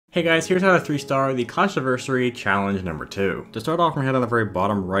Hey guys, here's how to 3-star the Clashiversary challenge number 2. To start off, we're head on the very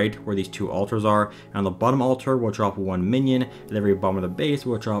bottom right where these two altars are. And on the bottom altar, we'll drop 1 minion. At the very bottom of the base,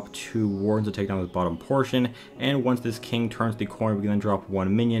 we'll drop 2 wardens to take down this bottom portion. And once this king turns the corner, we can then drop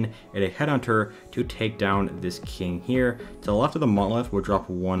 1 minion and a headhunter to take down this king here. To the left of the monolith, we'll drop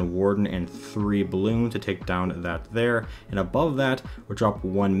 1 warden and 3 balloons to take down that there. And above that, we'll drop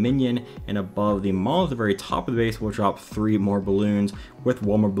 1 minion. And above the monolith at the very top of the base, we'll drop 3 more balloons with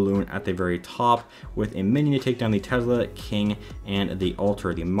 1 more balloon at the very top with a minion to take down the Tesla, king, and the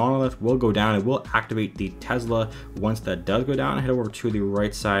altar. The monolith will go down and will activate the Tesla. Once that does go down, head over to the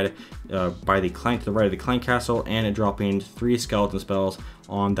right side by the clank, to the right of the clank castle, and dropping 3 skeleton spells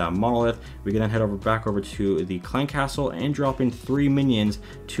on that monolith. We can then head back over to the clank castle and dropping 3 minions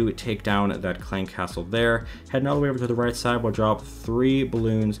to take down that clank castle there. Heading all the way over to the right side, we'll drop 3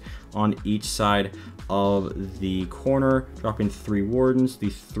 balloons on each side of the corner, dropping 3 wardens, the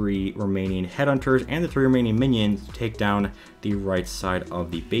 3 remaining headhunters, and the 3 remaining minions to take down the right side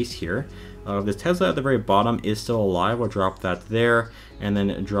of the base here. This Tesla at the very bottom is still alive. We'll drop that there, and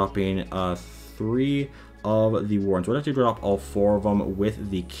then dropping 3 of the wardens. We'll actually drop all 4 of them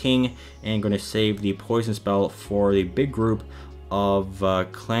with the king, and going to save the poison spell for the big group of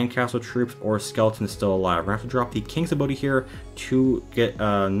clan castle troops or skeletons still alive. We're gonna have to drop the king's ability here to get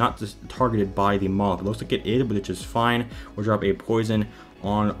not just targeted by the monolith. It looks like it is, but it's just fine. We'll drop a poison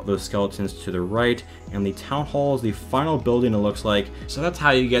on those skeletons to the right, and the town hall is the final building, it looks like. So that's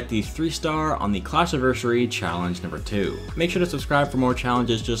how you get the 3-star on the Clashiversary challenge number 2. Make sure to subscribe for more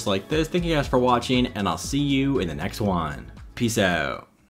challenges just like this. Thank you guys for watching, and I'll see you in the next one. Peace out.